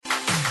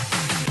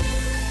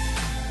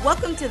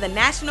Welcome to the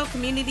National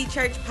Community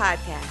Church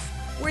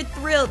Podcast. We're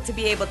thrilled to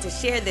be able to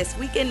share this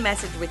weekend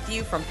message with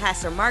you from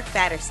Pastor Mark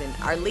Batterson,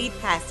 our lead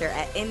pastor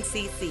at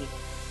NCC.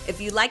 If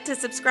you'd like to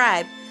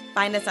subscribe,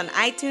 find us on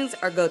iTunes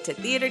or go to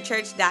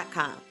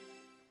theaterchurch.com.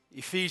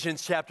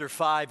 Ephesians chapter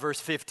 5, verse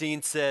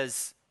 15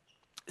 says,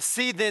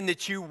 "See then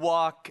that you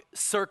walk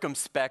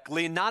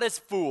circumspectly, not as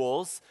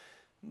fools,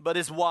 but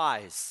as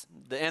wise."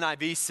 The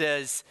NIV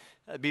says,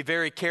 "Be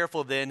very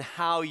careful then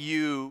how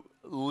you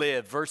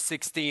live." Verse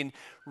 16,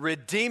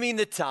 "Redeeming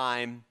the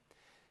time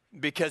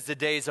because the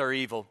days are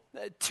evil."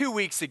 2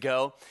 weeks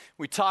ago,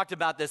 we talked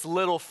about this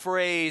little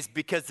phrase,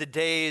 "because the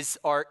days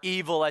are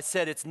evil." I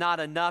said it's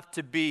not enough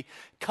to be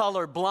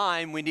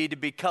colorblind, we need to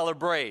be color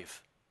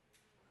brave.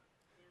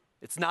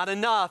 It's not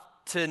enough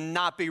to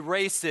not be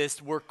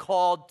racist. We're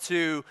called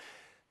to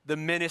the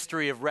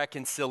ministry of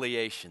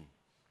reconciliation.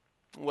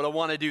 What I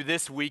want to do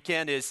this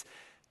weekend is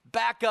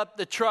back up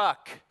the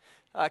truck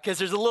because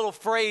there's a little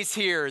phrase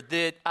here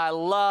that I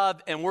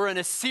love, and we're in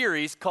a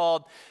series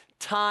called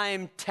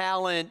Time,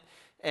 Talent,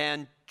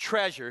 and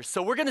Treasure.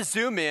 So we're going to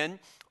zoom in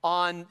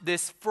on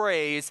this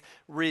phrase,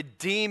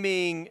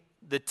 redeeming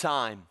the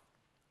time.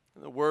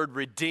 The word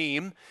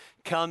redeem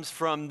comes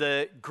from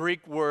the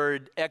Greek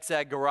word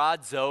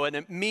exagorazo, and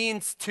it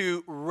means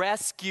to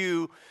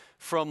rescue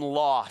from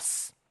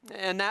loss.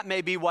 And that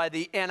may be why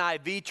the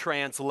NIV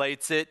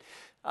translates it,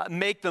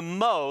 make the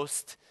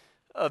most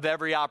of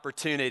every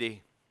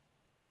opportunity.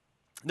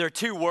 There are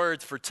two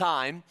words for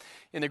time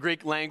in the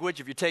Greek language.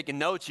 If you're taking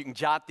notes, you can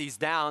jot these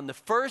down. The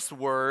first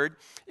word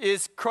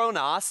is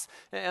chronos,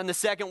 and the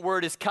second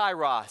word is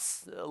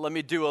kairos. Let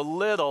me do a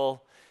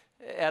little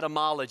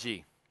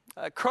etymology.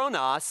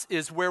 Chronos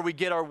is where we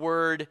get our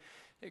word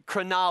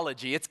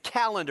chronology. It's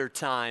calendar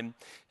time.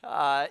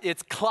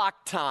 It's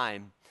clock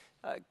time.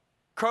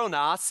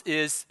 Chronos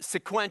is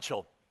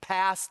sequential,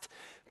 past,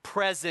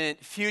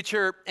 present,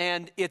 future,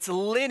 and it's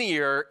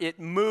linear. It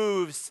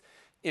moves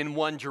in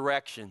one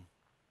direction.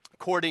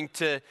 According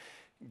to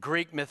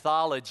Greek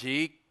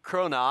mythology,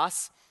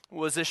 Kronos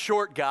was a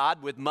short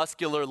god with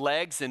muscular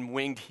legs and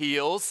winged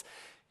heels.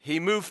 He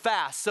moved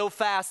fast, so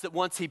fast that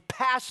once he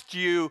passed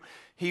you,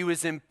 he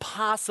was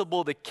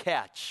impossible to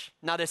catch.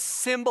 Now, to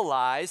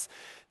symbolize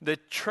the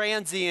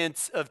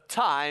transience of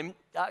time,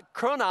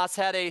 Kronos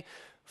had a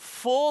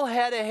full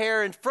head of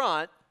hair in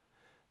front,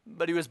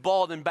 but he was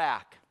bald in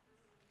back.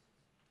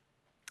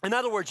 In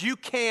other words, you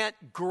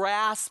can't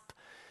grasp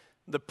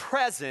the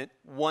present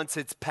once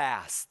it's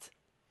past.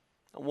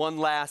 One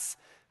last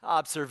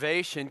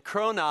observation,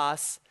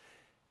 Chronos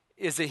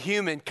is a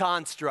human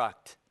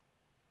construct.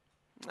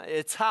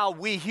 It's how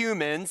we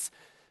humans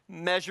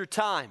measure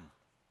time.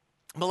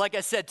 But like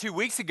I said 2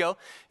 weeks ago,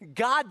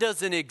 God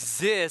doesn't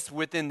exist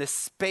within the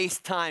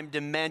space-time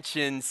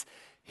dimensions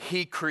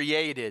He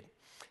created.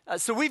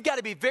 So we've got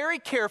to be very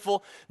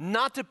careful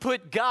not to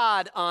put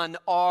God on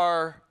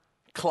our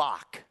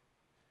clock,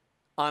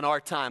 on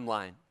our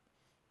timeline.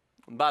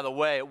 And by the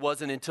way, it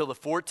wasn't until the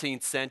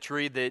 14th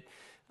century that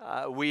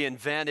we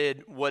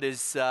invented what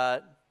is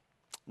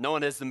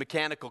known as the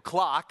mechanical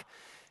clock,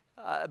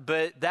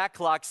 but that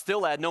clock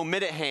still had no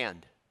minute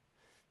hand.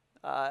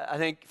 I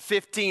think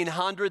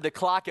 1500, the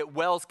clock at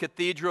Wells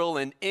Cathedral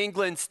in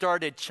England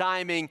started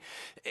chiming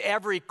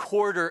every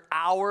quarter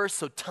hour,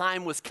 so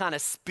time was kind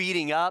of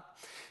speeding up.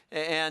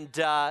 And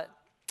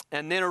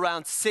then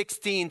around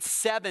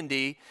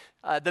 1670,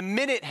 the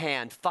minute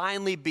hand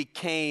finally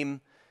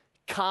became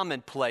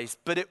commonplace.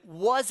 But it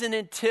wasn't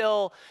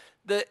until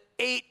the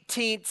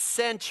 18th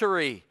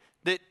century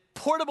that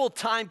portable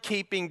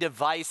timekeeping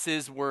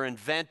devices were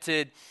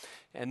invented.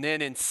 And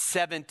then in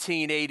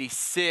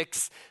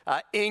 1786,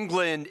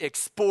 England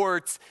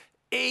exports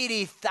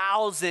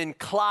 80,000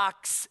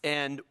 clocks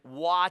and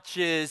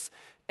watches,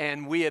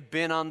 and we have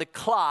been on the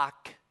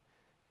clock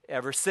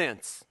ever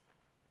since.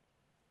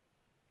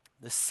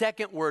 The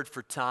second word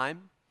for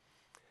time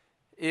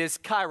is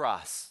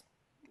kairos,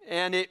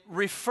 and it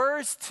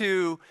refers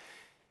to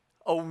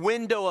a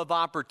window of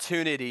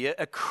opportunity,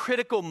 a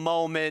critical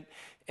moment,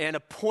 an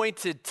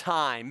appointed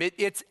time.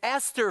 It's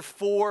Esther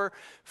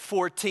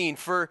 4:14,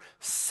 for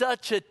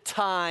such a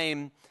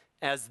time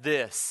as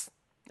this.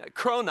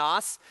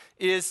 Chronos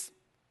is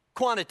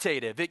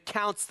quantitative. It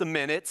counts the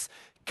minutes.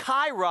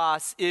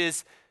 Kairos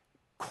is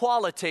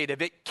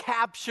qualitative. It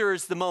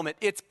captures the moment.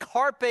 It's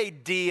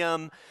carpe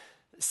diem,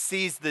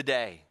 seize the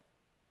day.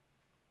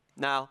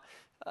 Now,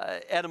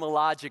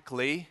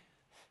 etymologically,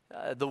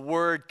 the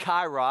word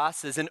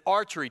kairos is an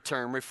archery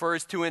term,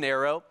 refers to an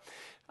arrow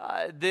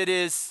that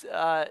is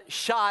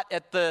shot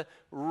at the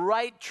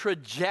right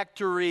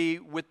trajectory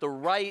with the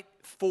right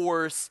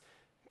force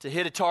to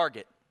hit a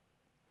target.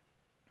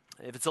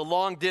 If it's a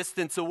long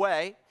distance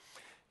away,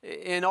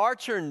 an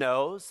archer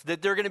knows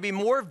that there are going to be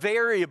more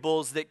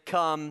variables that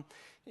come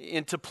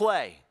into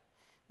play.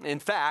 In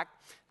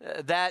fact,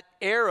 that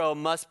arrow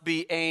must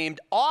be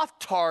aimed off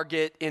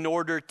target in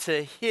order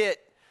to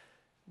hit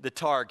the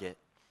target.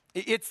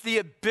 It's the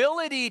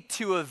ability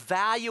to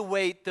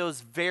evaluate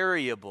those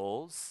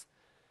variables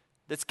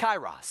that's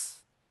kairos.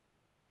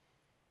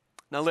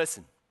 Now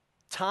listen,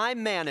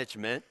 time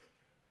management,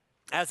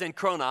 as in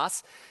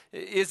chronos,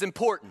 is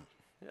important.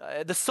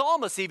 The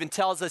psalmist even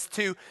tells us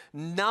to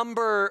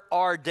number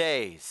our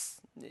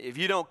days. If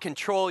you don't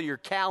control your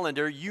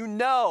calendar, you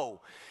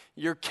know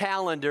your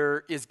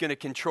calendar is going to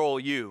control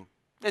you.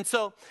 And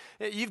so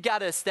you've got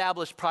to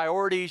establish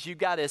priorities, you've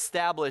got to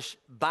establish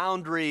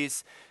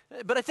boundaries.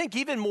 But I think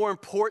even more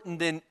important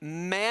than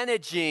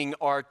managing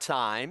our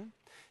time,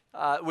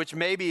 which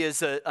maybe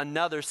is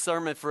another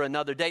sermon for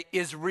another day,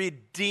 is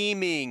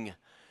redeeming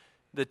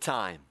the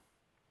time.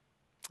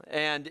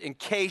 And in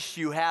case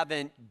you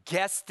haven't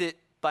guessed it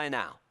by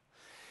now,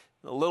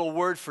 the little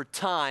word for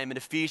time in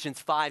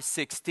Ephesians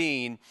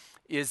 5:16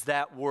 is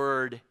that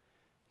word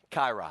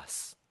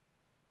kairos.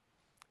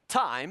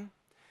 Time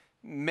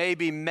may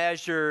be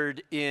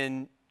measured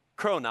in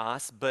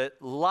chronos,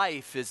 but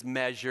life is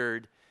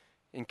measured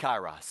in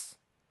kairos.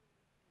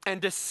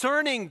 And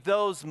discerning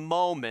those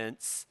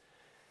moments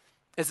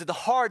is at the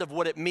heart of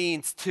what it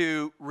means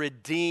to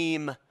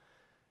redeem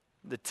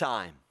the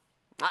time.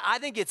 I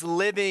think it's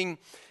living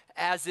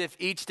as if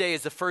each day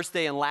is the first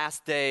day and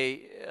last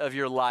day of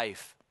your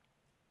life.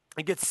 I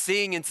think it's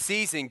seeing and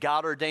seizing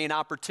God-ordained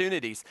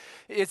opportunities.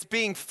 It's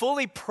being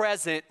fully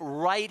present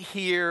right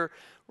here,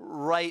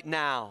 right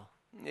now.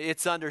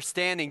 It's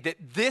understanding that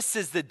this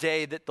is the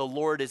day that the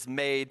Lord has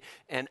made,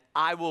 and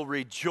I will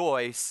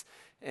rejoice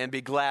and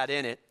be glad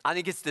in it. I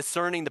think it's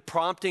discerning the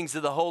promptings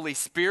of the Holy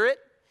Spirit,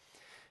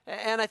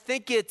 and I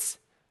think it's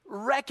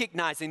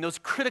recognizing those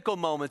critical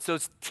moments,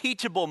 those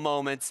teachable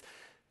moments,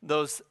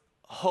 those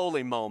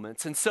holy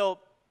moments. And so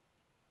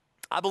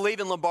I believe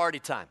in Lombardi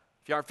time.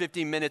 If you aren't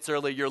 15 minutes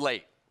early, you're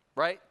late,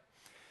 right?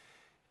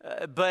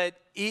 But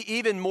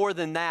even more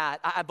than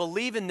that, I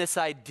believe in this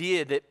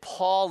idea that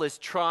Paul is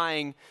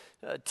trying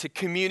to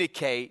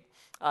communicate,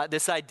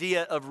 this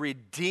idea of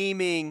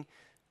redeeming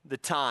the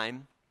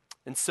time.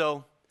 And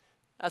so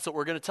that's what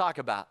we're going to talk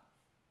about.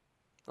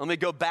 Let me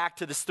go back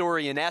to the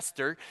story in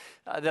Esther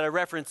that I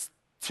referenced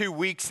 2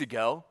 weeks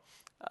ago.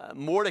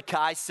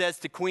 Mordecai says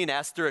to Queen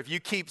Esther, if you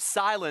keep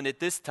silent at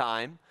this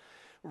time,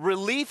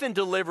 relief and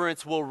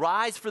deliverance will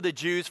rise for the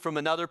Jews from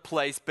another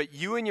place, but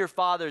you and your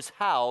father's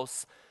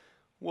house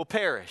will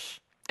perish.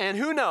 And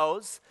who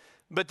knows,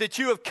 but that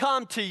you have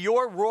come to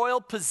your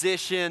royal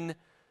position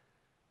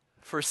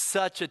for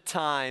such a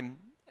time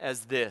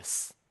as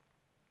this.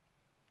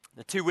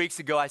 Now, 2 weeks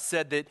ago, I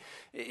said that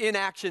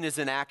inaction is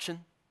an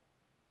action,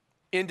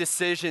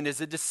 indecision is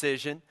a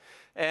decision,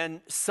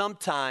 and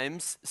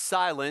sometimes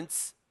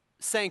silence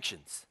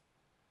sanctions.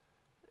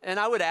 And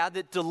I would add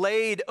that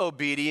delayed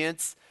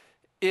obedience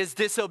is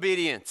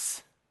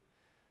disobedience.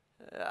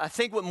 I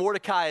think what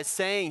Mordecai is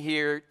saying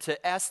here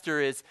to Esther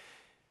is,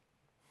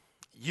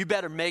 you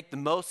better make the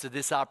most of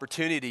this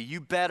opportunity.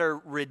 You better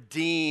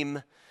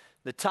redeem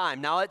the time.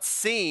 Now, it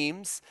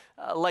seems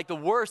like the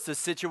worst of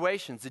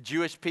situations, the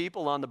Jewish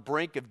people on the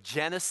brink of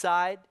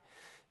genocide.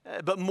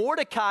 But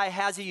Mordecai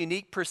has a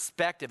unique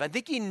perspective. I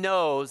think he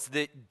knows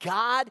that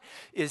God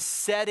is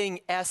setting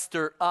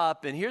Esther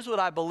up. And here's what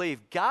I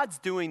believe. God's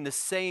doing the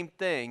same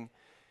thing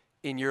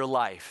in your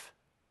life.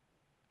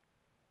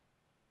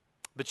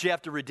 But you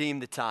have to redeem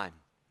the time.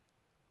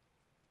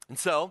 And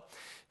so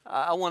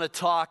I want to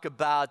talk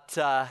about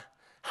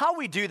how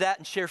we do that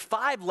and share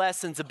 5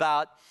 lessons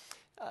about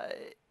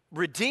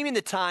redeeming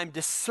the time,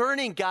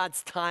 discerning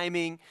God's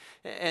timing,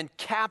 and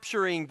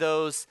capturing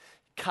those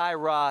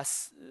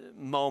kairos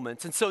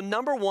moments. And so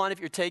number 1, if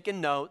you're taking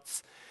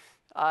notes,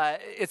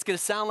 it's going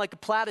to sound like a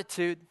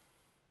platitude,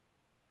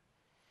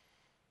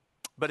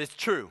 but it's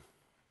true.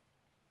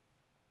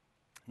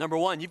 Number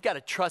 1, you've got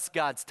to trust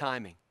God's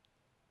timing.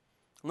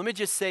 Let me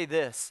just say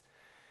this.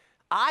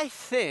 I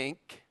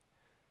think,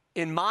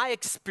 in my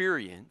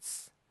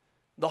experience,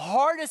 the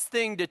hardest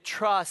thing to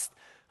trust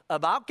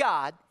about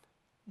God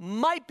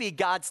might be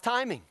God's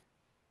timing.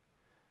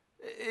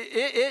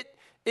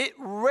 It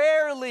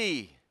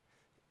rarely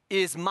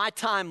is my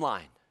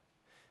timeline.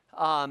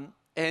 And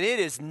it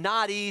is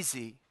not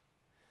easy,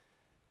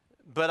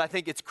 but I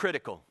think it's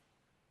critical.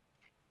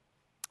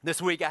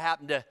 This week I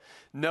happened to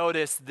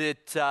notice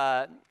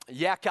that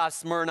Yakov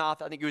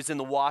Smirnoff, I think he was in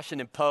the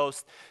Washington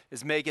Post,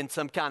 is making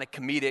some kind of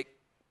comedic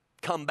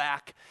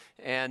comeback.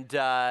 And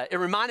it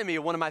reminded me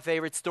of one of my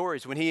favorite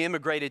stories. When he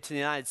immigrated to the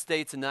United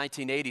States in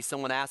 1980,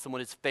 someone asked him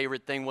what his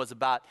favorite thing was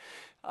about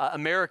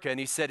America, and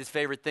he said his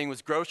favorite thing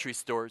was grocery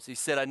stores. He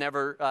said,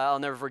 I'll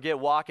never forget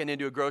walking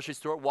into a grocery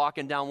store,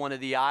 walking down one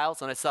of the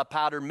aisles, and I saw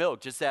powdered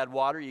milk. Just add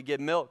water, you get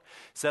milk.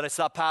 He said, I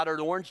saw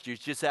powdered orange juice.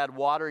 Just add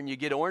water and you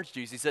get orange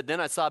juice. He said,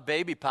 then I saw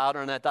baby powder,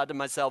 and I thought to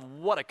myself,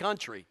 what a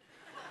country.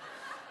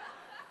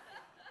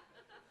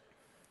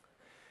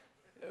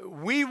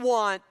 We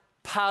want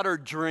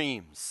powdered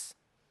dreams.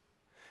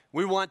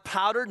 We want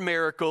powdered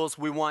miracles.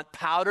 We want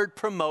powdered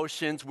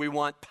promotions. We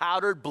want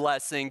powdered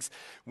blessings.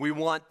 We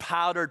want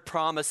powdered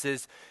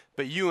promises.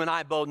 But you and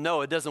I both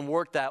know it doesn't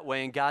work that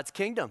way in God's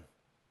kingdom.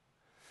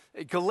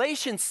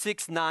 Galatians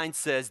 6:9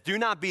 says, do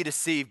not be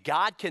deceived.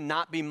 God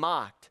cannot be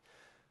mocked.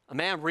 A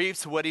man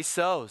reaps what he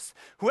sows.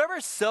 Whoever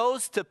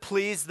sows to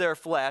please their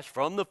flesh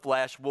from the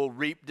flesh will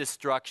reap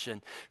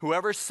destruction.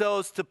 Whoever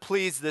sows to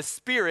please the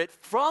Spirit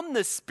from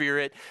the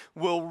Spirit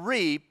will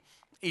reap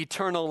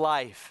eternal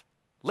life.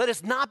 Let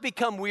us not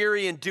become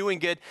weary in doing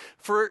good,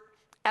 for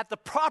at the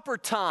proper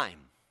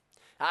time,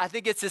 I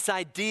think it's this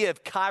idea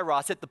of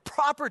kairos, at the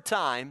proper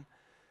time,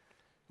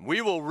 we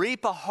will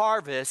reap a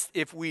harvest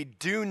if we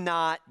do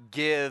not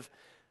give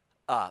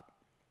up.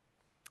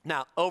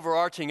 Now,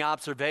 overarching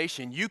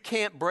observation, you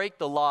can't break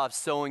the law of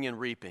sowing and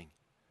reaping.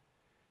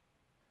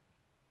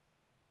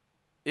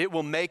 It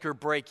will make or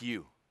break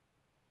you.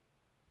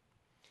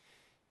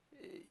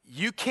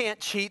 You can't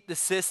cheat the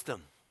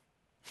system.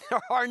 There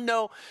are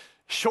no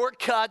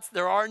shortcuts.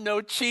 There are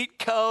no cheat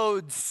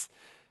codes.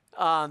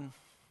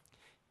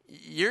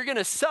 You're going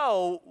to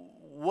sow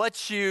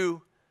what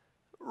you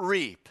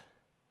reap.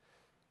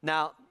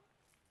 Now,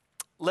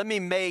 let me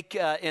make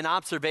an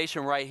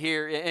observation right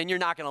here, and you're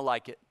not going to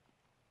like it.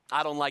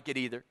 I don't like it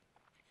either.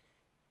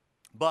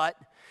 But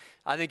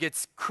I think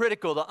it's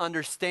critical to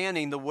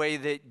understanding the way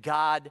that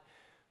God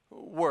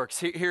works.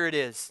 Here it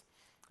is.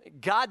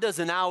 God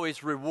doesn't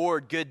always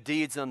reward good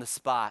deeds on the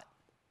spot.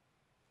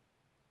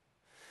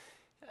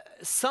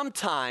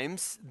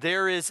 Sometimes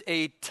there is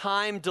a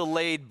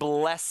time-delayed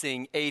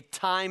blessing, a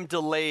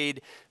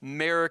time-delayed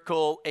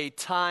miracle, a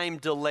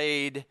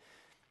time-delayed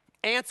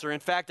answer. In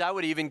fact, I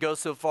would even go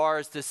so far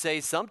as to say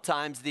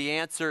sometimes the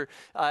answer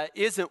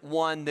isn't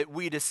one that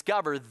we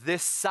discover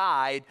this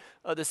side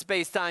of the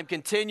space-time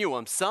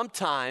continuum.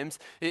 Sometimes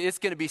it's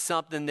going to be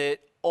something that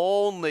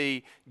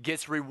only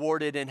gets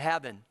rewarded in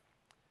heaven.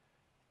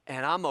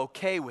 And I'm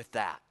okay with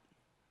that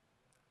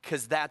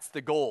because that's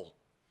the goal.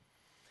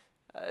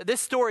 This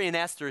story in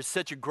Esther is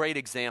such a great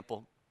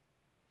example.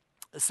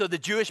 So the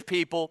Jewish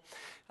people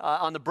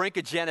on the brink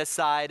of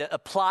genocide, a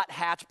plot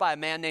hatched by a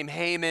man named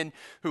Haman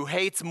who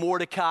hates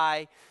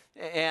Mordecai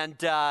and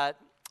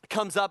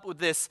comes up with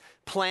this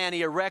plan.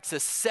 He erects a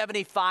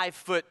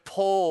 75-foot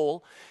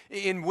pole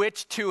in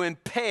which to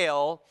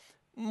impale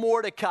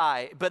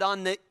Mordecai. But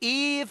on the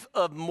eve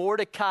of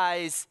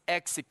Mordecai's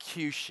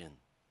execution,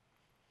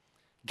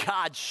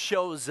 God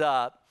shows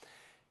up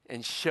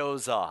and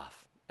shows off.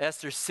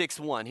 Esther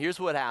 6:1, here's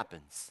what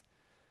happens.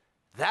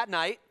 That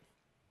night,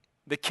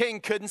 the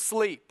king couldn't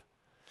sleep.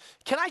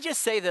 Can I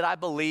just say that I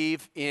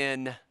believe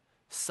in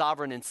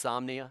sovereign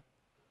insomnia?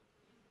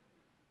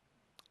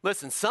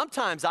 Listen,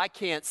 sometimes I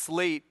can't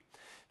sleep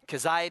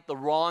because I ate the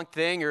wrong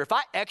thing, or if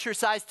I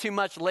exercise too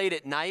much late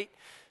at night,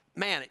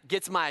 man, it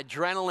gets my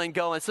adrenaline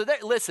going. So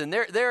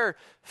there are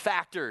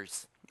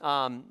factors if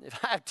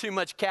I have too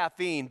much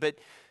caffeine, but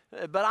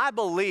I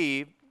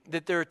believe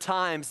that there are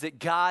times that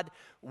God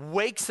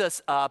wakes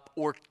us up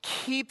or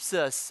keeps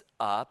us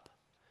up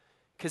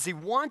because he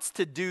wants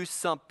to do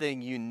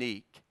something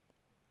unique.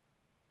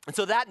 And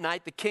so that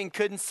night, the king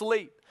couldn't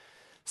sleep.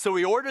 So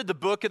he ordered the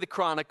book of the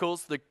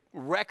Chronicles, the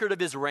record of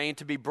his reign,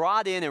 to be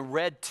brought in and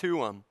read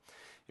to him.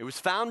 It was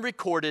found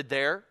recorded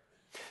there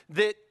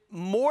that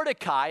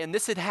Mordecai, and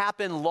this had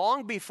happened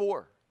long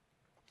before,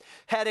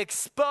 had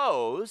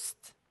exposed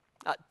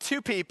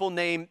two people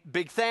named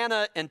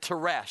Bigthana and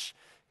Teresh,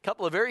 a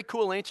couple of very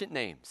cool ancient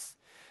names.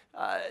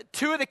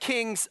 Two of the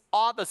king's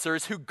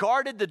officers who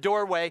guarded the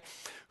doorway,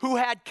 who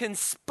had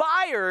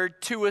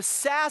conspired to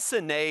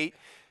assassinate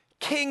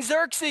King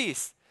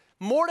Xerxes.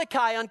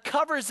 Mordecai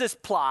uncovers this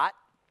plot,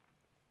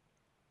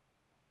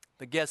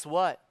 but guess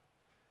what?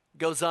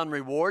 Goes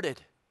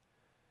unrewarded,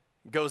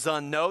 goes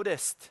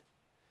unnoticed.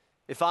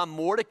 If I'm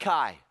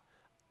Mordecai,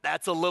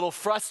 that's a little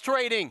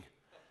frustrating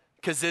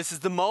because this is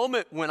the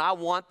moment when I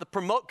want the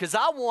promote, because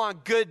I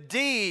want good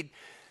deed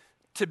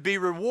to be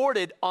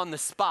rewarded on the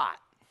spot,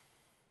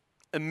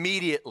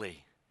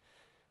 immediately.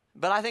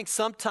 But I think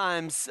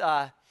sometimes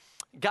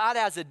God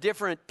has a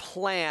different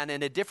plan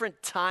and a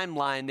different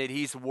timeline that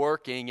he's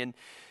working. And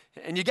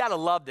you got to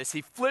love this.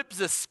 He flips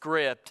the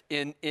script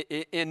in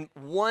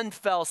one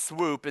fell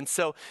swoop. And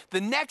so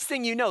the next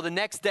thing you know, the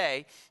next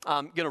day,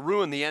 I'm going to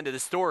ruin the end of the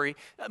story,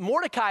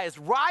 Mordecai is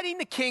riding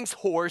the king's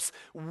horse,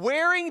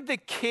 wearing the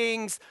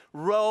king's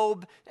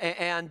robe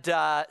and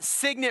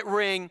signet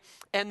ring.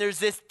 And there's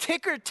this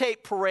ticker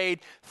tape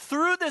parade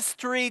through the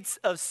streets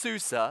of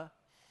Susa,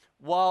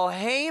 while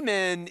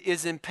Haman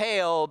is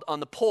impaled on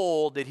the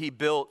pole that he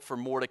built for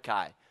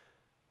Mordecai.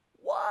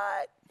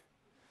 What?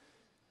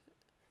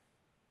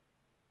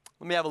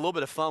 Let me have a little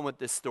bit of fun with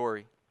this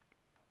story.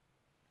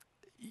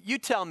 You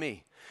tell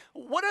me,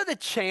 what are the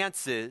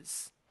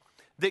chances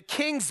that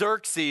King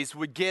Xerxes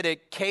would get a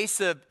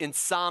case of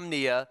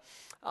insomnia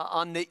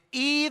on the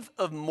eve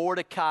of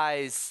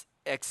Mordecai's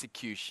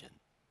execution?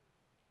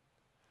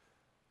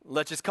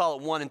 Let's just call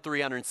it 1 in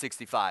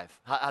 365.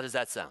 How does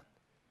that sound?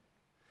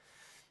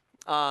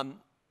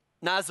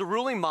 Now, as the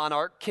ruling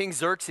monarch, King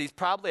Xerxes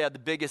probably had the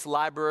biggest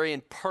library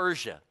in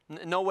Persia.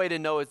 No way to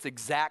know its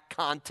exact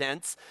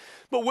contents,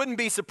 but wouldn't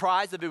be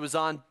surprised if it was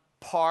on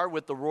par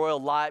with the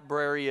Royal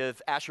Library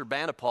of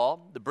Ashurbanipal.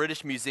 The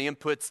British Museum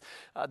puts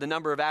the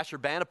number of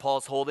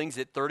Ashurbanipal's holdings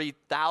at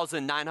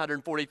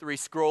 30,943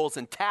 scrolls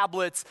and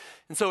tablets.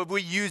 And so if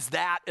we use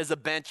that as a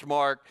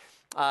benchmark,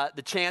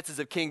 the chances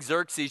of King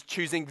Xerxes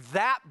choosing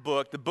that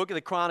book, the Book of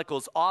the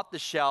Chronicles, off the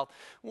shelf,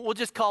 we'll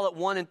just call it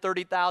 1 in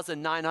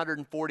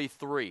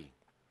 30,943.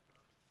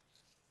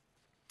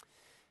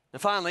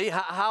 And finally,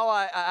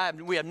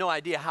 we have no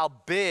idea how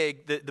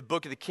big the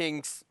Book of the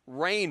King's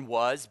reign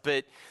was,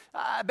 but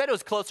I bet it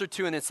was closer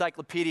to an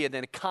encyclopedia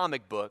than a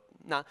comic book.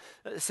 Now,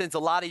 since a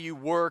lot of you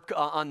work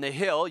on the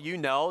Hill, you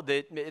know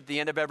that at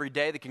the end of every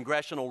day, the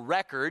Congressional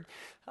Record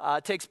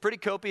takes pretty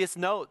copious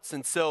notes.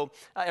 And so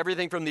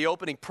everything from the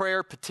opening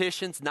prayer,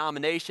 petitions,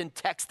 nomination,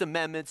 text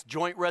amendments,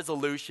 joint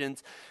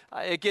resolutions,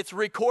 it gets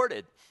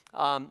recorded.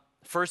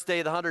 First day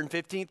of the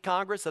 115th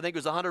Congress, I think it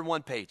was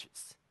 101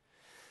 pages.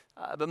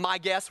 But my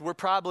guess, we're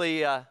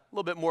probably a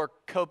little bit more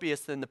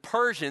copious than the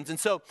Persians. And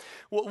so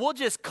we'll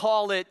just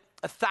call it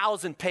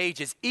 1,000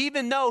 pages,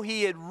 even though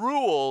he had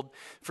ruled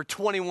for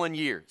 21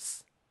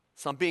 years.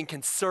 So I'm being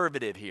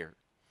conservative here.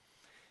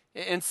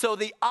 And so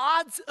the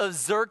odds of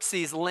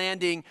Xerxes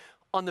landing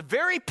on the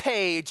very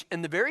page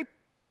and the very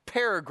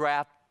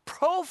paragraph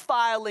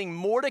profiling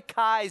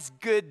Mordecai's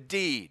good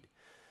deed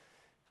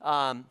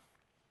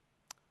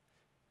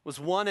was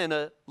 1 in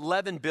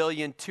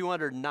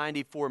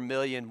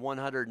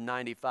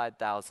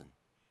 11,294,195,000.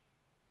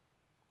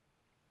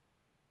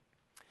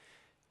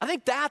 I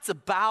think that's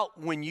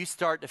about when you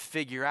start to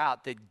figure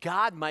out that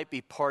God might be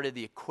part of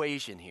the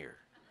equation here.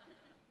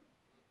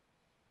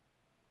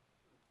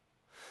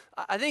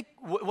 I think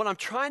what I'm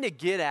trying to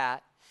get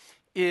at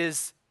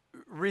is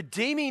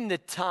redeeming the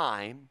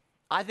time,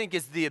 I think,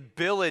 is the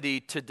ability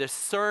to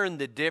discern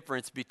the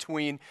difference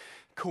between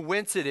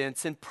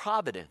coincidence and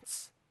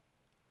providence.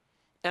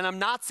 And I'm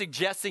not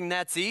suggesting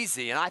that's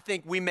easy, and I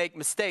think we make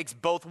mistakes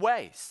both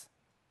ways.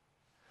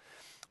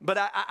 But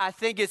I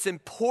think it's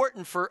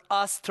important for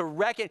us to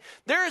reckon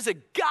there is a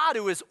God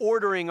who is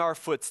ordering our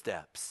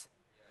footsteps,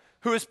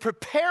 who is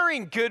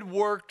preparing good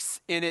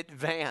works in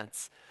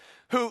advance,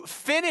 who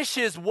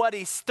finishes what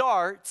he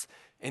starts,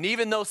 and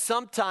even though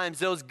sometimes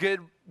those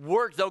good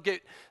works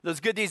those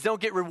good deeds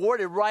don't get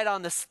rewarded right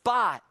on the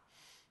spot,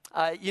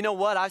 you know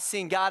what? I've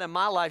seen God in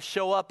my life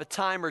show up a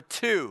time or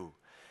two.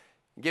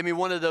 Give me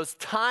one of those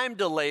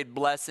time-delayed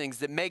blessings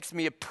that makes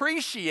me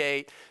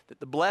appreciate that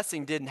the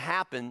blessing didn't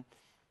happen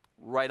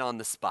right on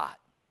the spot.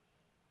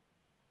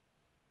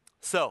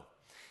 So,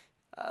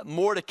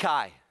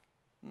 Mordecai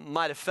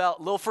might have felt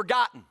a little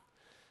forgotten,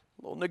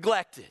 a little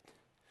neglected.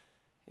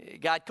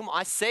 God, come on,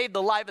 I saved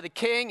the life of the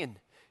king, and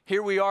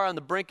here we are on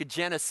the brink of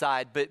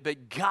genocide, but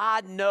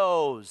God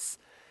knows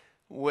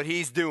what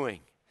he's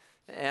doing.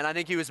 And I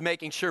think he was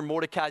making sure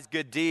Mordecai's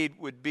good deed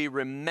would be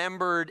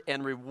remembered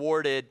and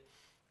rewarded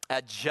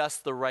at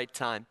just the right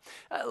time.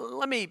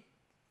 Let me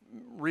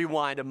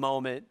rewind a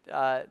moment.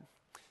 A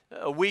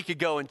week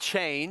ago and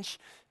change,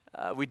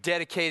 we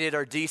dedicated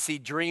our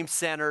DC Dream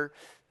Center.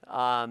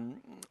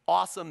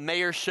 Awesome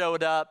mayor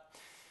showed up.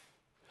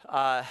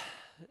 A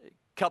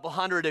couple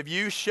hundred of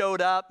you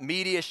showed up.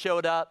 Media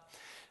showed up.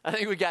 I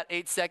think we got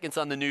 8 seconds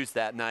on the news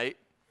that night.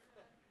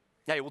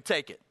 Hey, we'll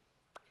take it.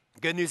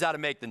 Good news how to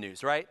make the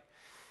news, right?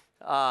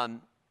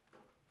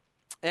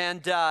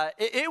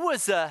 It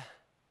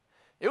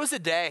was a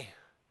day.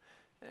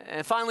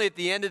 And finally, at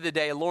the end of the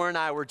day, Laura and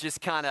I were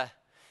just kind of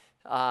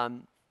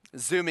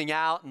zooming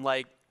out and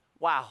like,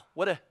 wow,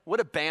 what a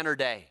banner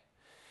day.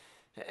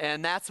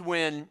 And that's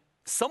when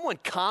someone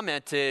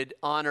commented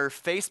on her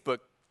Facebook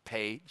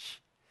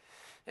page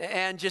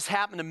and just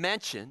happened to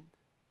mention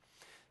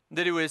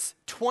that it was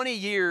 20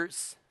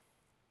 years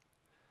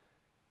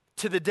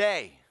to the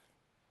day,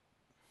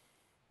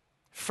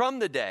 from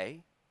the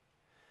day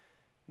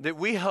that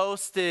we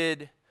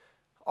hosted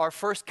our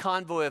first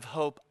Convoy of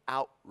Hope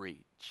outreach.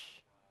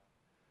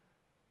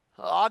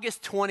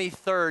 August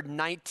 23rd,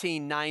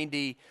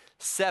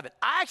 1997.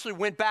 I actually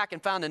went back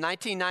and found the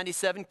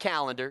 1997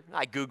 calendar.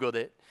 I Googled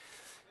it.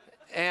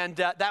 And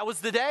that was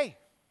the day.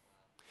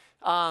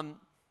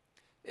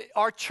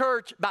 Our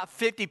church, about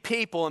 50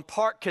 people, in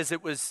part because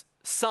it was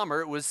summer,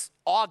 it was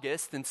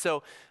August, and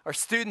so our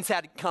students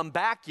hadn't come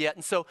back yet.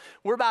 And so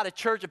we're about a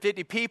church of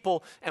 50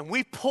 people, and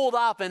we pulled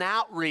off an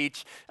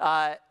outreach.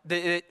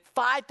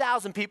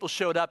 5,000 people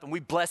showed up, and we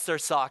blessed their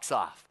socks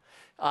off.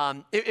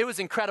 It was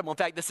incredible. In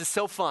fact, this is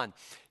so fun.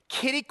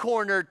 Kitty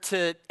corner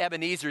to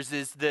Ebenezer's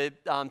is the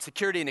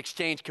Security and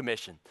Exchange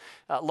Commission,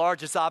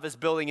 largest office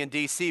building in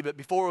D.C. But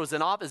before it was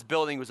an office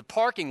building, it was a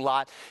parking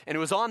lot. And it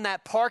was on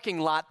that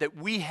parking lot that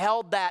we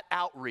held that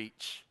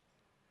outreach.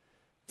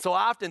 So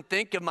I often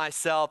think of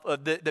myself,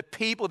 of the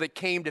people that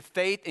came to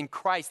faith in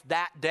Christ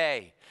that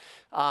day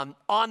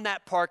on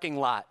that parking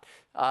lot.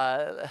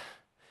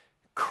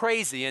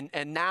 Crazy.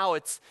 And now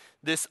it's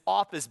this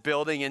office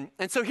building.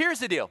 And so here's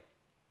the deal.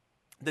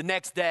 The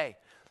next day,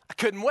 I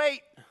couldn't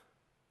wait,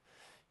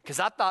 because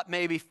I thought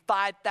maybe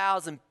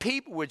 5,000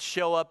 people would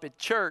show up at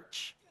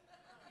church.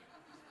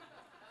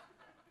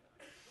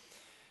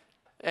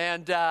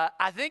 And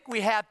I think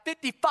we had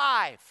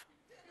 55.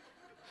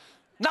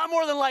 Not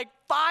more than like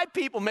 5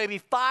 people, maybe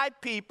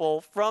 5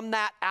 people from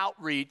that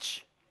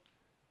outreach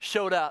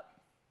showed up.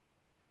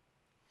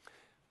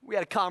 We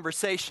had a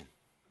conversation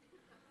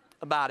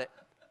about it.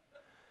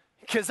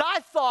 Because I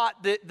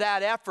thought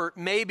that effort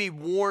maybe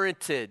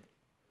warranted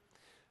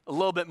a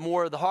little bit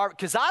more of the harvest.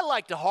 Because I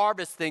like to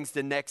harvest things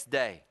the next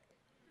day.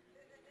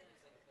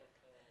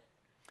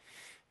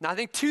 Now, I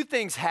think 2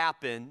 things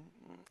happen,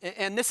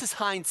 and this is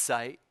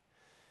hindsight.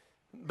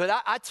 But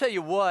I tell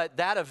you what,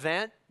 that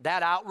event,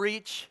 that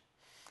outreach,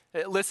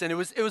 listen, it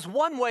was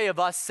one way of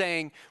us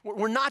saying,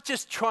 we're not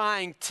just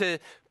trying to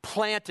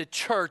plant a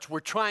church, we're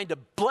trying to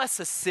bless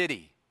a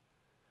city.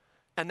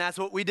 And that's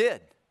what we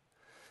did.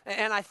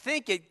 And I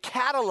think it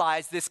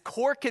catalyzed this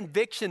core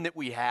conviction that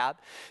we have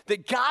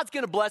that God's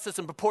going to bless us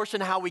in proportion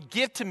to how we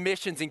give to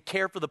missions and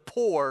care for the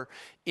poor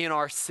in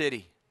our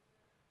city.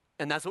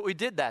 And that's what we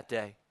did that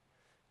day.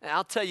 And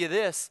I'll tell you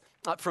this,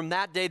 from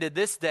that day to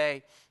this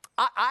day,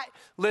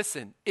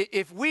 listen,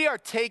 if we are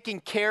taking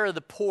care of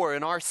the poor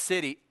in our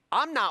city,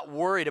 I'm not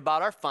worried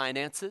about our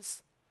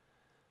finances.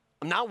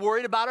 I'm not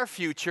worried about our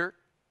future.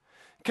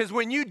 Because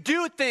when you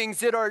do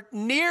things that are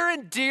near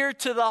and dear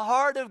to the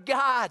heart of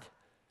God,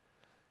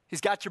 He's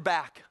got your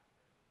back.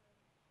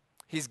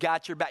 He's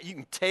got your back. You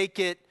can take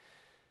it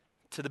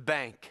to the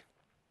bank.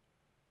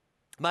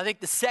 But I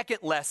think the second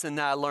lesson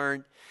that I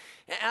learned,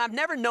 and I've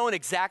never known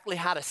exactly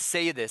how to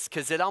say this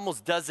because it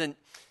almost doesn't,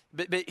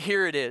 but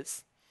here it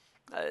is.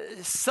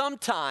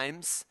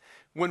 Sometimes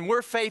when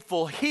we're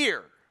faithful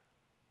here,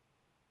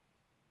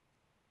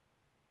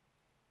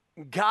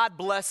 God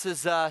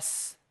blesses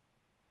us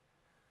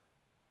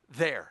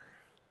there.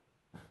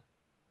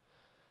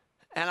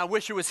 And I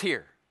wish it was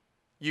here,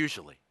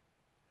 usually.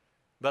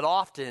 But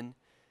often,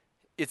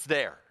 it's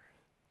there.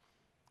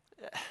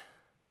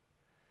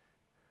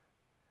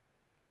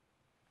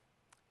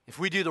 If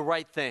we do the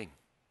right thing,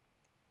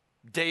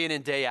 day in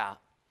and day out,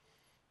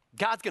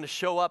 God's going to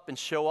show up and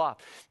show off.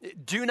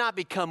 Do not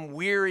become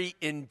weary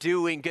in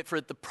doing good, for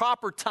at the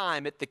proper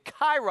time, at the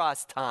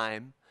Kairos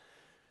time,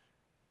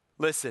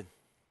 listen,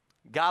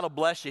 God will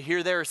bless you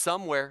here, there, or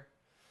somewhere.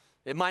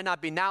 It might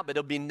not be now, but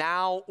it'll be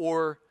now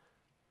or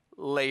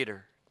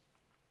later.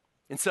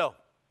 And so,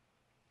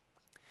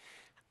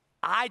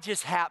 I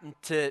just happen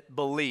to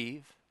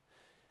believe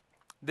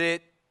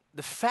that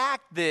the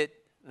fact that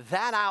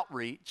that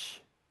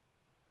outreach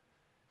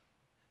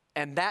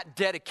and that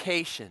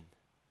dedication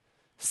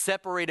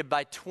separated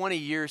by 20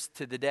 years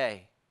to the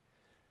day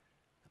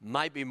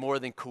might be more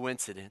than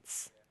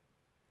coincidence.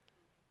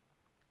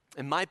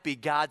 It might be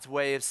God's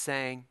way of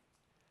saying,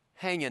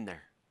 hang in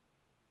there.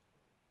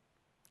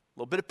 A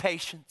little bit of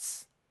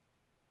patience,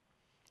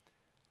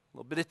 a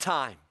little bit of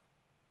time.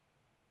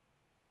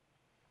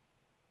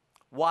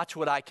 Watch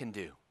what I can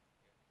do.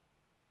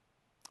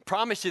 I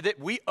promise you that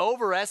we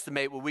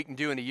overestimate what we can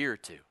do in a year or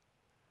 2.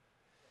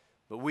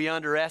 But we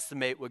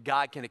underestimate what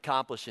God can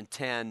accomplish in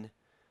 10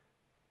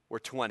 or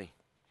 20.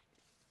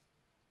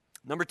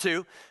 Number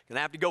 2,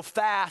 gonna have to go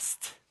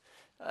fast.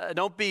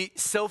 Don't be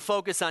so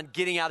focused on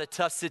getting out of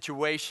tough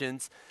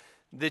situations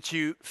that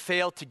you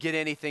fail to get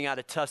anything out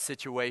of tough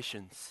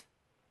situations.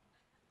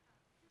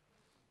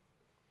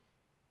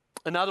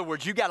 In other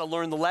words, you got to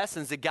learn the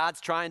lessons that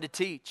God's trying to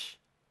teach.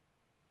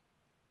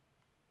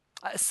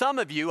 Some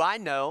of you, I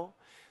know,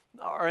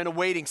 are in a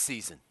waiting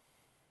season.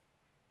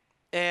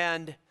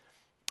 And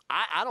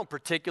I don't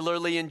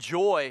particularly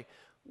enjoy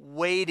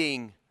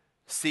waiting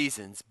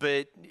seasons.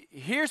 But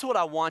here's what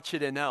I want you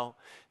to know.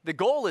 The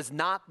goal is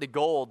not the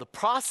goal. The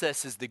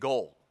process is the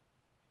goal.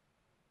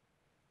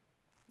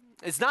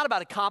 It's not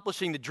about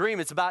accomplishing the dream.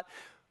 It's about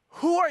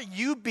who are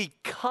you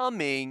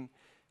becoming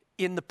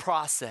in the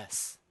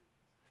process?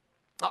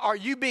 Are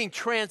you being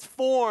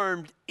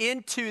transformed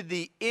into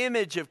the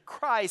image of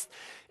Christ?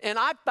 And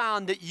I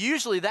found that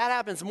usually that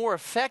happens more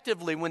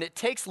effectively when it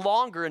takes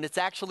longer and it's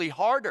actually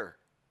harder.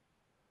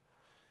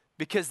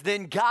 Because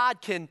then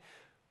God can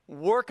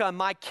work on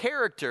my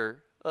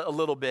character a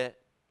little bit.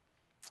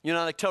 You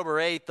know, on October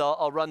 8th,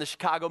 I'll run the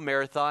Chicago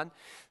Marathon.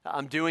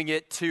 I'm doing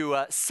it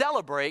to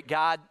celebrate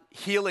God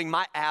healing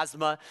my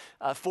asthma,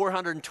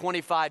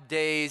 425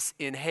 days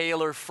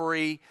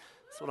inhaler-free.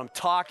 That's what I'm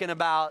talking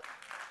about.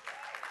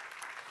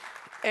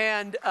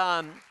 And,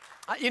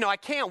 I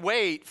can't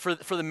wait for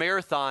the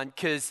marathon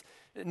because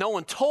no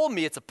one told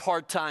me it's a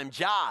part-time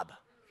job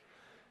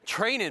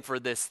training for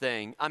this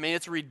thing. I mean,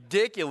 it's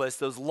ridiculous,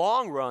 those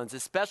long runs,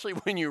 especially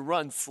when you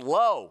run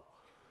slow.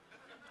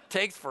 It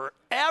takes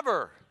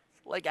forever,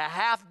 like a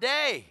half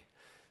day.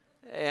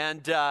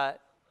 And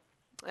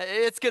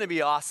it's going to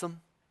be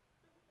awesome.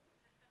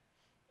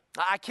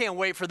 I can't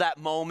wait for that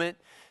moment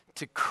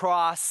to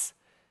cross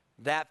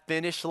that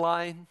finish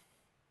line.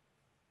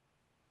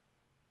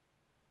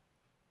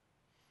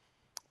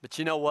 But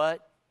you know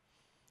what?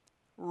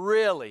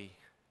 Really,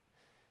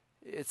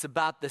 it's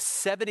about the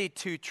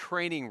 72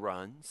 training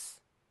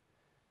runs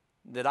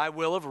that I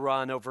will have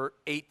run over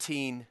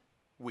 18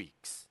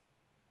 weeks.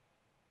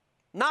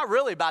 Not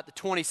really about the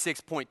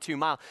 26.2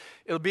 miles.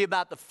 It'll be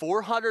about the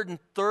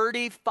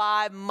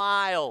 435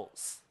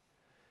 miles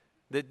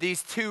that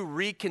these two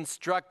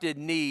reconstructed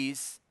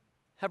knees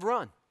have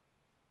run.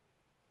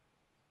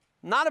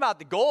 Not about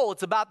the goal,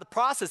 it's about the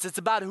process. It's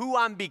about who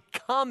I'm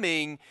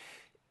becoming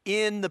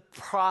in the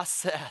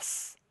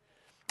process.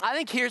 I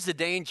think here's the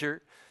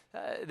danger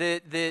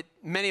that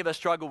many of us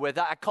struggle with.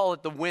 I call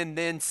it the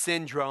win-then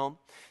syndrome.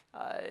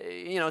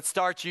 It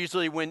starts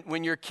usually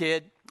when you're a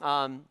kid.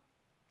 When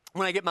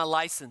I get my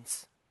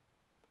license,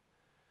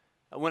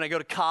 when I go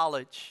to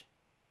college,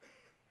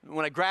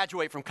 when I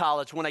graduate from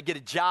college, when I get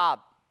a job,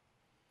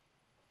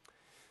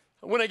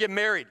 when I get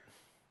married,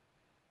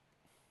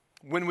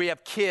 when we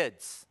have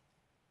kids,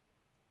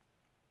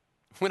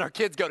 when our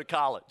kids go to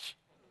college,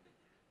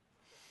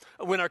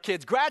 when our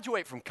kids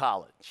graduate from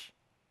college,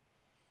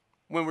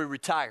 when we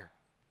retire,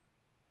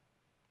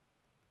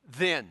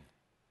 then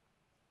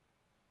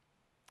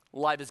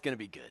life is going to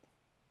be good.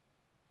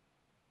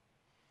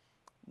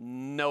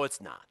 No, it's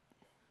not.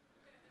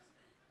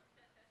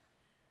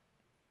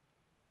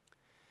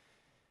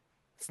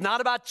 It's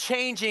not about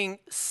changing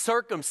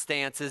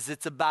circumstances,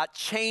 it's about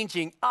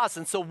changing us.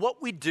 And so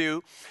what we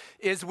do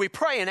is we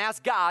pray and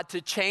ask God to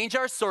change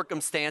our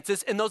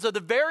circumstances, and those are the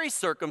very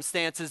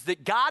circumstances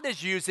that God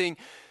is using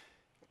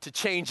to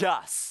change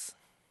us.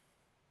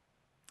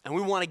 And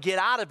we want to get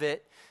out of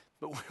it,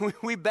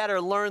 but we better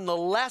learn the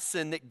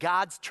lesson that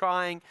God's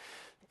trying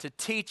to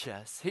teach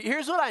us.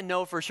 Here's what I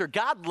know for sure.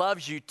 God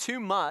loves you too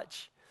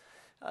much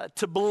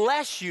to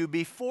bless you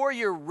before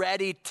you're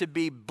ready to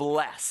be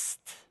blessed.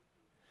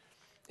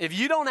 If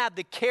you don't have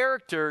the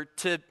character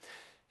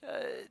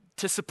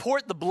to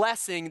support the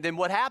blessing, then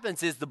what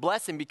happens is the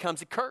blessing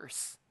becomes a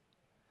curse.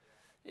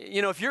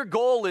 If your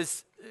goal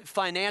is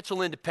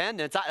financial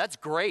independence, that's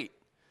great.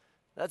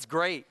 That's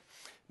great.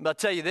 But I'll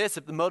tell you this,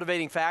 if the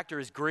motivating factor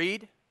is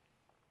greed,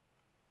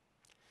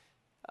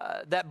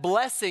 that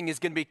blessing is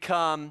going to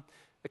become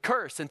a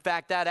curse. In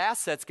fact, that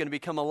asset's going to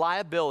become a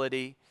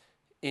liability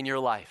in your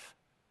life.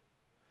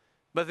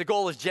 But if the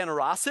goal is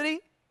generosity,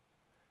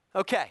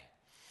 okay.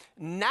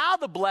 Now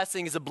the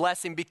blessing is a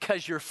blessing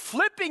because you're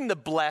flipping the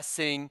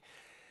blessing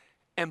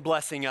and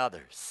blessing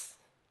others.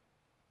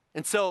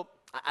 And so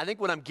I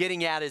think what I'm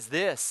getting at is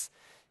this,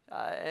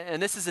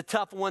 and this is a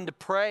tough one to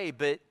pray,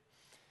 but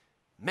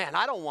man,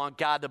 I don't want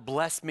God to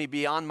bless me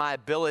beyond my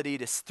ability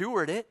to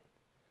steward it.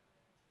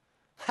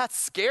 That's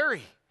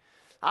scary.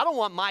 I don't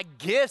want my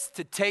gifts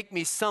to take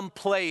me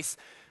someplace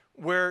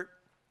where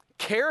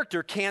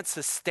character can't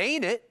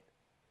sustain it,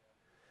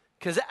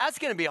 because that's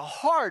going to be a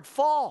hard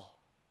fall.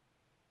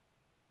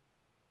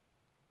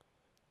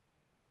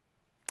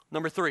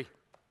 Number 3,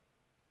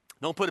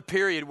 don't put a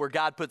period where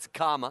God puts a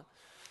comma.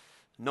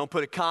 Don't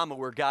put a comma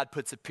where God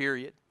puts a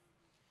period.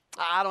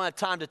 I don't have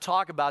time to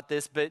talk about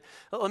this, but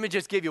let me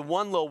just give you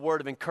one little word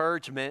of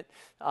encouragement.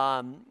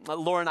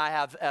 Laura and I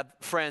have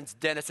friends,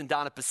 Dennis and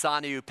Donna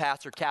Pisani, who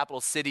pastor Capital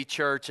City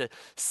Church,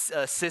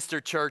 a sister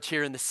church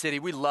here in the city.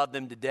 We love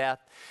them to death.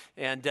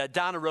 And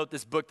Donna wrote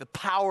this book, The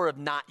Power of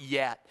Not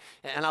Yet.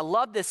 And I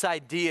love this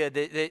idea,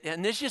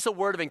 and this is just a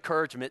word of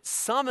encouragement.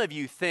 Some of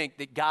you think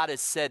that God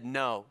has said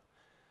no,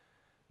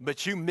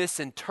 but you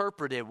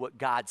misinterpreted what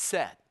God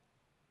said.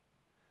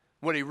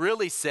 What he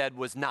really said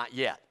was not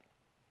yet.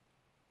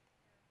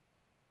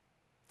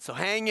 So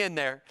hang in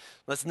there.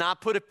 Let's not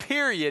put a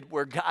period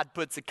where God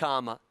puts a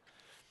comma.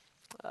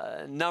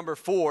 Number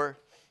 4,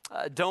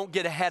 don't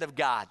get ahead of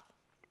God.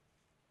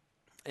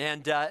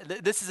 And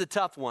this is a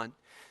tough one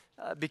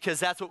because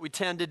that's what we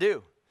tend to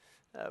do.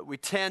 We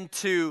tend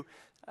to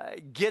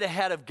get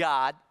ahead of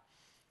God.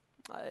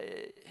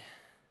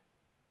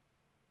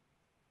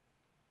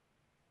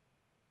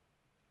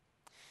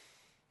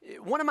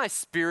 One of my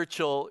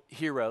spiritual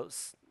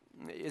heroes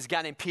is a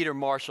guy named Peter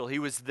Marshall. He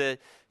was the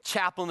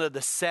chaplain of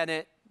the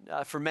Senate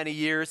for many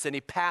years, and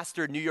he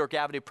pastored New York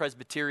Avenue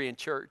Presbyterian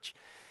Church,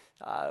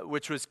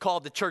 which was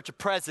called the Church of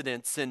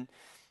Presidents.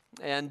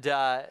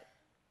 But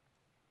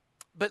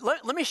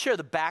let me share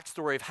the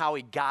backstory of how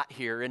he got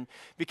here. And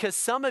because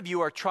some of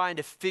you are trying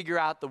to figure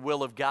out the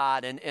will of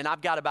God, and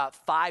I've got about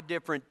 5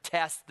 different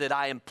tests that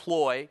I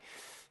employ,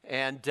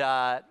 and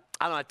I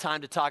don't have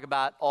time to talk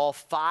about all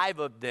 5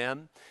 of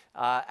them.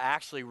 I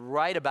actually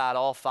write about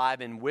all 5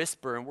 in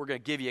Whisper, and we're going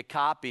to give you a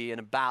copy in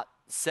about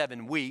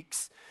 7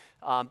 weeks.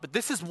 But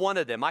this is one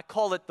of them. I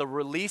call it the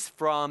Release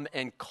From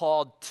and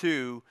Called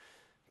To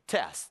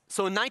test.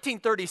 So in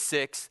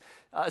 1936,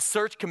 a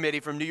search committee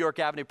from New York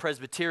Avenue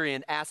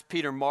Presbyterian asked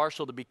Peter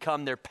Marshall to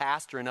become their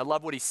pastor, and I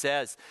love what he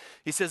says.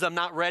 He says, "I'm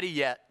not ready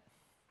yet."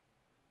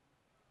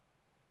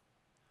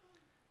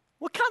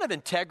 What kind of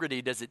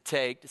integrity does it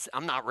take to say,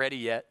 "I'm not ready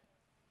yet"?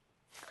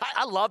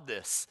 I love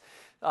this.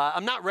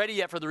 I'm not ready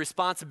yet for the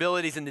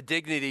responsibilities and the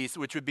dignities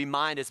which would be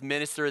mine as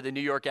minister of the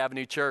New York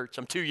Avenue Church.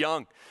 I'm too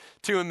young,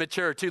 too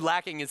immature, too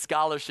lacking in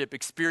scholarship,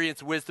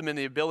 experience, wisdom, and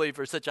the ability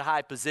for such a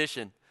high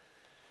position.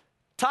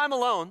 Time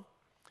alone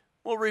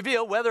will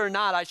reveal whether or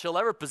not I shall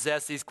ever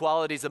possess these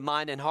qualities of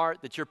mind and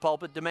heart that your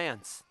pulpit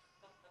demands.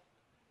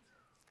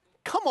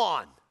 Come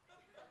on.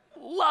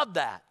 Love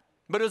that.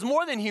 But it was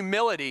more than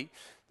humility.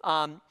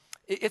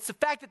 It's the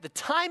fact that the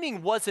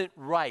timing wasn't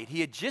right.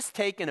 He had just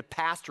taken a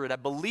pastorate, I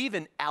believe,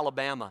 in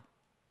Alabama.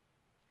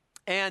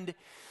 And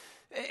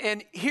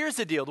here's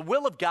the deal. The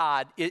will of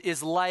God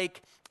is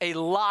like a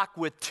lock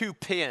with two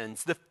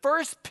pins. The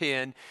first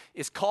pin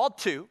is called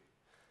to,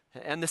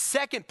 and the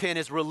second pin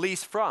is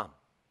released from.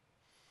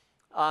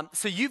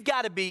 So you've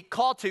got to be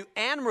called to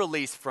and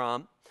released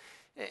from.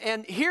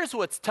 And here's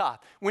what's tough.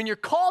 When you're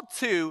called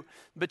to,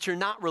 but you're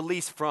not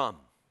released from,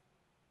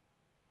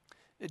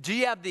 do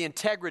you have the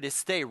integrity to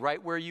stay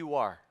right where you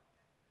are?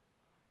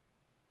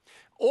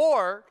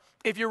 Or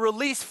if you're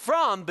released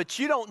from, but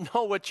you don't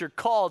know what you're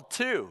called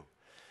to,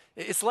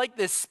 it's like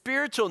this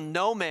spiritual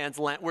no man's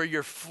land where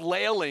you're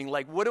flailing,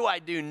 like, what do I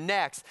do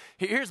next?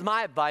 Here's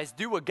my advice.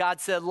 Do what God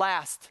said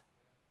last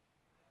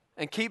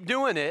and keep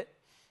doing it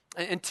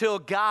until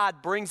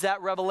God brings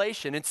that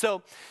revelation. And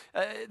so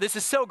this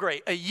is so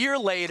great. A year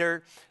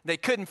later, they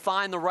couldn't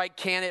find the right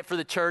candidate for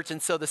the church,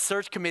 and so the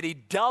search committee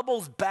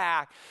doubles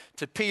back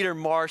to Peter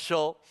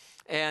Marshall.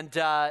 And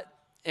a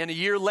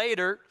year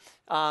later,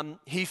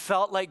 he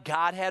felt like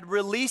God had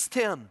released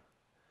him.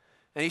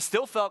 And he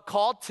still felt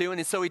called to,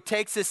 and so he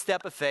takes this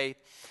step of faith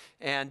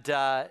and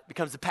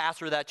becomes the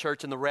pastor of that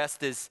church, and the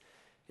rest is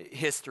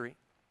history.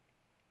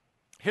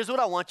 Here's what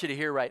I want you to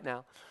hear right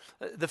now.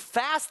 The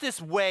fastest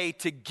way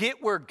to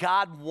get where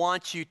God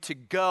wants you to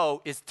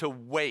go is to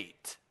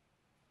wait.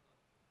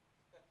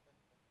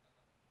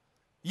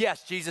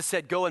 Yes, Jesus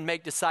said, go and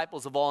make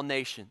disciples of all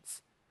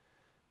nations.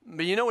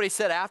 But you know what he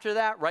said after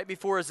that, right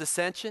before his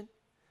ascension?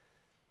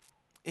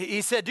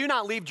 He said, do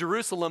not leave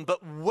Jerusalem,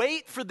 but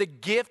wait for the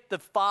gift the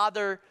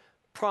Father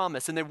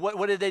promised. And then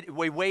what did they?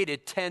 We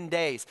waited 10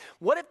 days.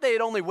 What if they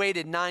had only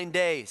waited 9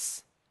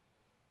 days?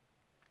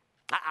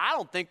 I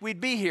don't think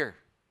we'd be here,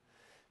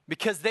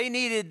 because they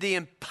needed the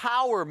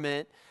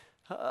empowerment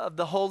of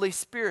the Holy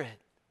Spirit.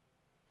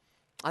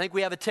 I think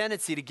we have a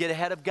tendency to get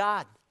ahead of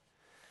God.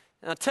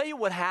 And I'll tell you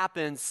what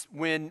happens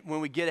when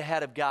we get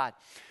ahead of God.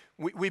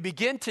 We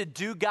begin to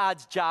do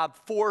God's job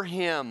for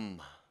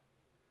him.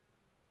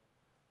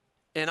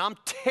 And I'm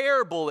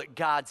terrible at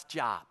God's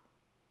job.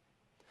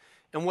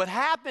 And what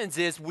happens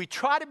is we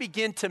try to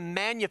begin to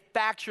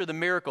manufacture the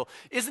miracle.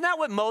 Isn't that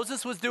what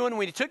Moses was doing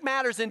when he took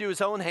matters into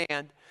his own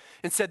hand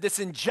and said, this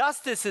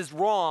injustice is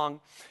wrong.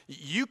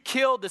 You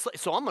killed this,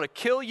 so I'm going to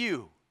kill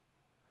you.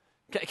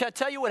 Can I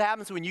tell you what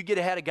happens when you get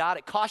ahead of God?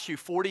 It costs you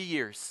 40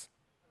 years.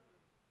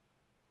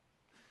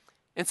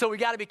 And so we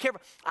got to be careful.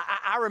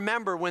 I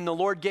remember when the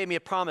Lord gave me a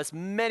promise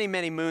many,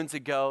 many moons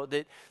ago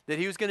that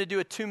he was going to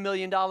do a $2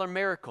 million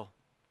miracle.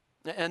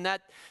 And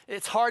that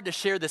it's hard to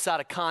share this out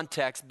of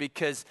context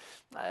because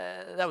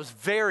that was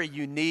very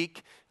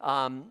unique,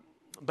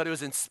 but it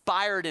was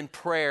inspired in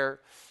prayer.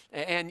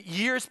 And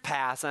years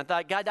passed, and I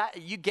thought, God,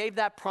 you gave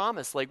that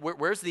promise. Like,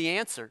 where's the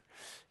answer?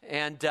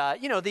 And,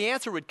 the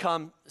answer would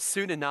come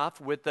soon enough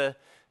with a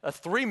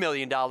 $3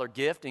 million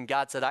gift, and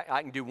God said,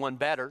 I can do one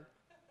better.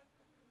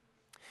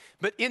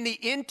 But in the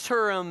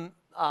interim,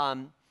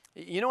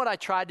 you know what I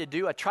tried to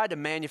do? I tried to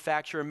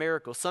manufacture a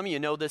miracle. Some of you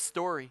know this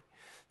story.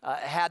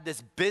 Had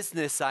this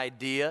business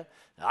idea.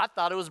 I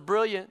thought it was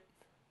brilliant.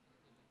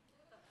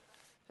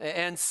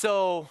 And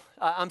so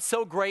I'm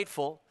so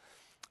grateful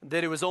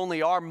that it was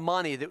only our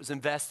money that was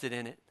invested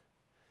in it,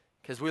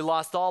 because we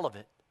lost all of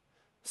it.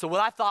 So what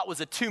I thought was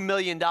a $2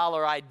 million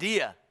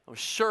idea, I was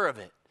sure of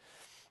it,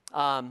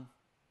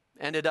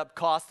 ended up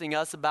costing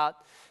us about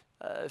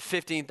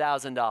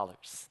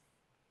 $15,000.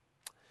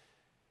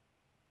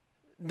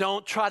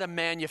 Don't try to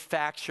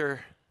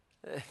manufacture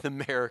the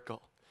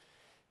miracle.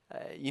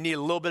 You need a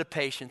little bit of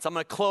patience. I'm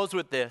going to close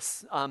with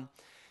this.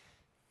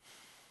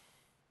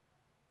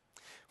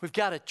 We've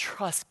got to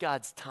trust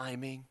God's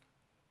timing.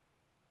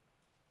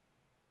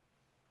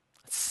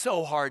 It's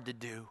so hard to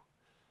do.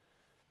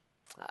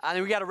 I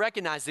think we got to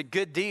recognize that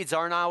good deeds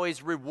aren't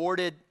always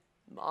rewarded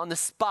on the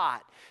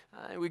spot.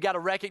 We got to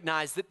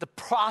recognize that the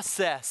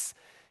process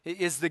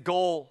is the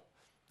goal.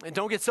 And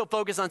don't get so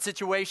focused on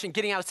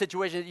getting out of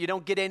situations that you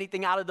don't get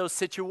anything out of those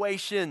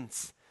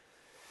situations.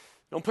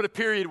 Don't put a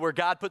period where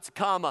God puts a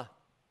comma.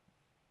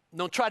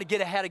 Don't try to get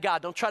ahead of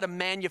God. Don't try to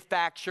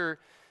manufacture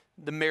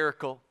the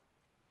miracle.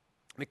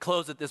 Let me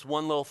close with this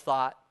one little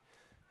thought,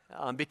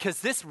 because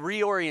this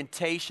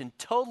reorientation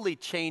totally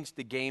changed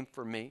the game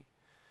for me.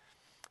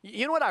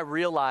 You know what I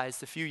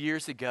realized a few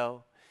years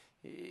ago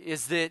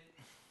is that,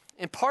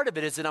 and part of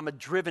it is that I'm a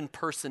driven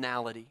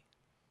personality.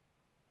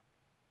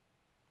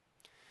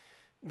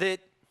 That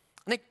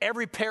I think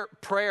every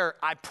prayer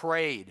I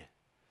prayed,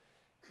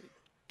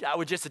 I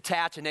would just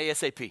attach an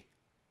ASAP.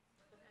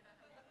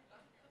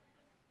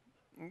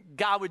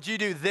 God, would you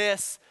do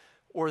this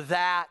or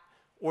that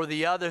or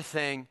the other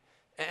thing?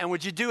 And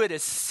would you do it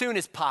as soon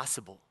as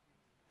possible?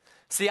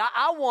 See,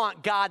 I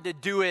want God to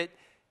do it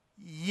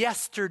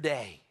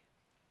yesterday.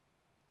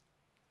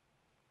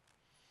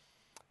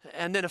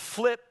 And then a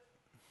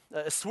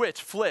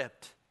switch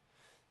flipped.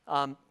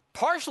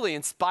 Partially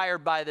inspired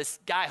by this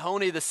guy,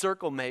 Honey the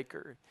Circle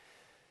Maker.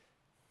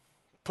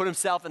 Put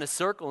himself in a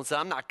circle and said,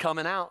 I'm not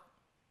coming out.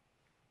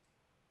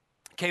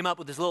 Came up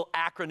with this little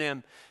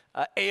acronym,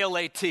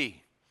 ALAT.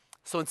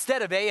 So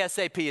instead of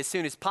ASAP, as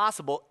soon as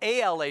possible,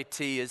 ALAT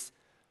is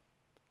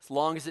as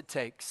long as it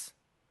takes.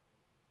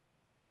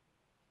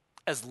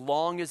 As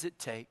long as it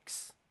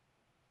takes.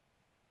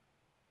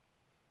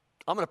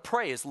 I'm going to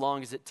pray as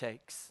long as it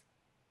takes.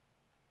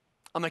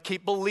 I'm going to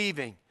keep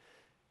believing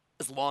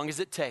as long as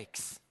it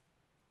takes.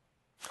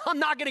 I'm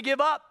not going to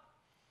give up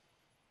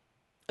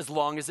as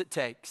long as it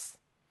takes.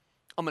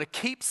 I'm going to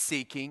keep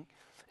seeking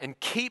and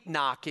keep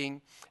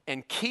knocking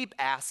and keep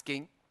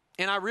asking.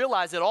 And I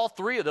realize that all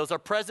three of those are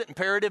present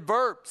imperative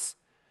verbs.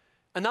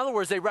 In other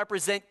words, they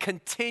represent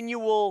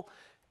continual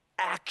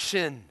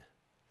action.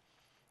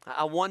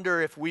 I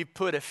wonder if we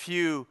put a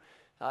few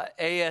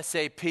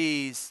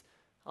ASAPs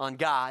on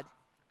God,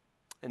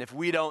 and if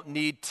we don't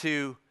need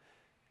to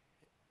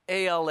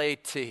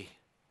ALAT,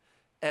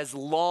 as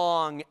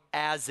long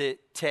as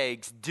it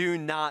takes. Do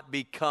not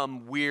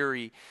become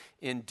weary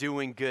in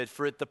doing good,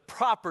 for at the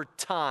proper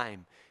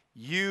time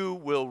you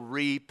will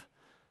reap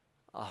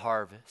a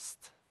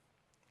harvest.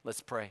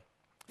 Let's pray.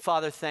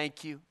 Father,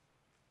 thank you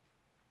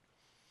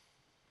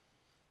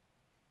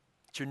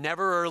that you're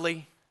never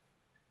early,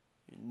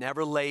 you're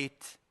never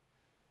late.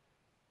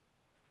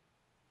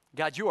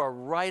 God, you are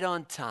right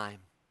on time.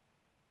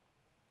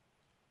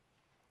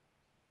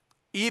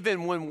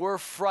 Even when we're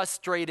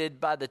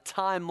frustrated by the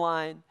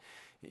timeline,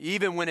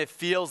 even when it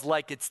feels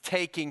like it's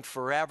taking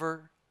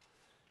forever,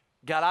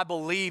 God, I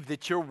believe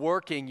that you're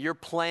working your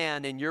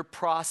plan and your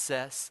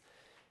process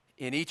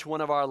in each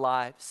one of our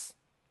lives.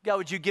 God,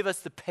 would you give us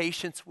the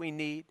patience we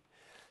need?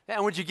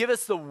 And would you give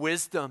us the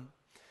wisdom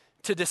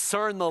to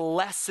discern the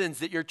lessons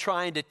that you're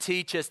trying to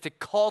teach us, to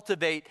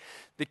cultivate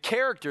the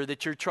character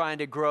that you're trying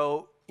to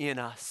grow in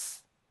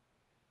us?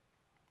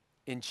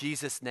 In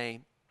Jesus'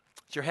 name.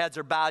 As your heads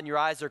are bowed and your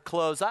eyes are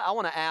closed, I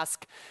want to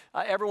ask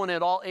everyone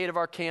at all 8 of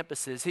our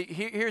campuses,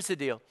 here's the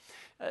deal.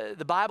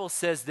 The Bible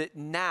says that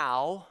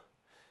now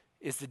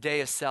is the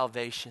day of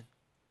salvation.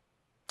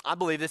 I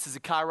believe this is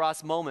a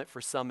Kairos moment for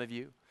some of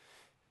you.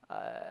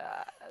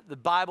 The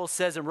Bible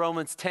says in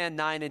Romans 10,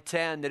 9 and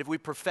 10 that if we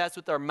profess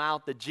with our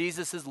mouth that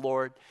Jesus is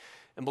Lord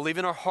and believe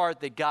in our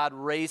heart that God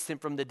raised him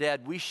from the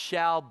dead, we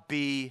shall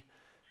be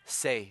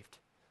saved.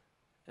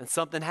 And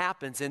something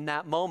happens in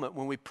that moment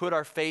when we put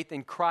our faith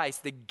in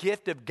Christ. The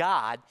gift of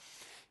God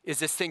is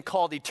this thing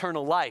called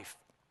eternal life.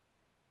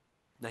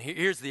 Now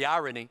here's the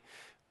irony.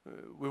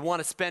 We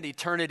want to spend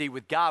eternity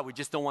with God, we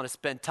just don't want to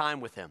spend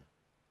time with him.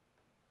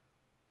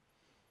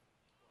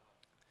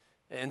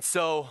 And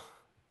so,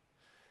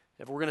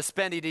 if we're going to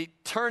spend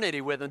eternity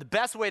with him, the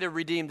best way to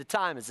redeem the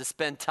time is to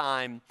spend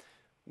time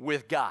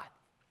with God.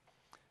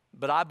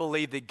 But I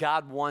believe that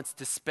God wants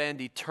to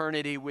spend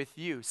eternity with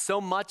you,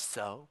 so much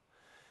so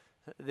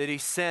that he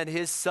sent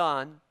his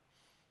son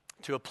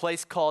to a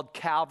place called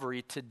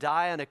Calvary to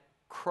die on a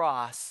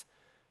cross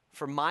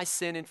for my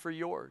sin and for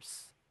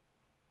yours.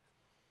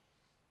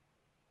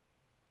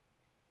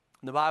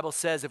 And the Bible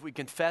says if we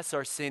confess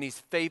our sin, he's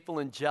faithful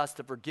and just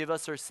to forgive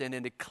us our sin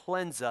and to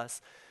cleanse us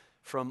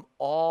from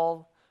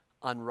all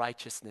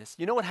unrighteousness.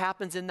 You know what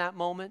happens in that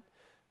moment?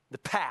 The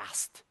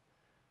past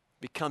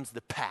becomes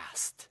the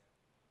past.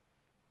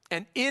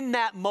 And in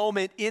that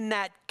moment, in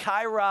that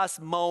Kairos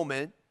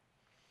moment,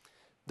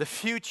 the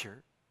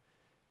future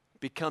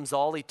becomes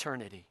all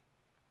eternity.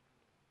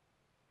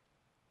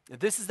 If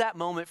this is that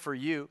moment for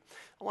you,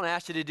 I want to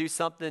ask you to do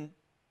something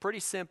pretty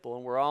simple,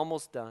 and we're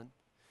almost done.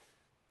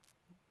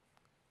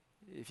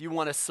 If you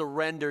want to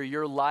surrender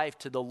your life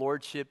to the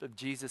lordship of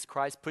Jesus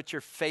Christ, put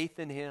your faith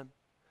in him,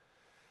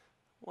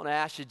 I want to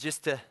ask you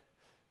just to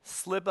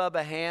slip up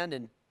a hand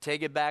and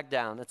take it back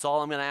down. That's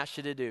all I'm going to ask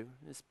you to do.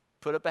 Just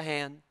put up a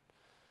hand,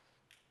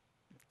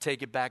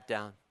 take it back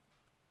down.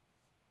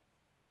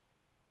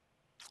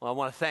 Well, I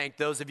want to thank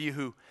those of you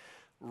who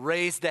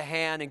raised a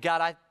hand. And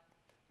God, I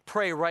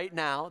pray right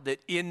now that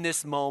in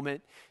this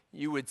moment,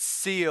 you would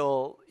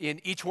seal in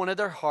each one of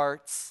their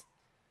hearts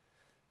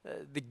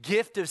the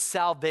gift of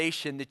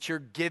salvation that you're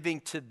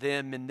giving to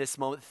them in this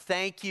moment.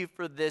 Thank you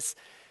for this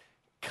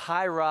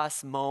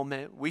Kairos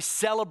moment. We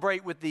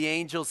celebrate with the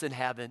angels in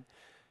heaven,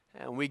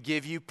 and we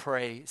give you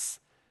praise.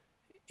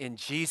 In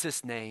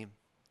Jesus' name,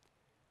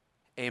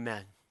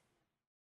 amen.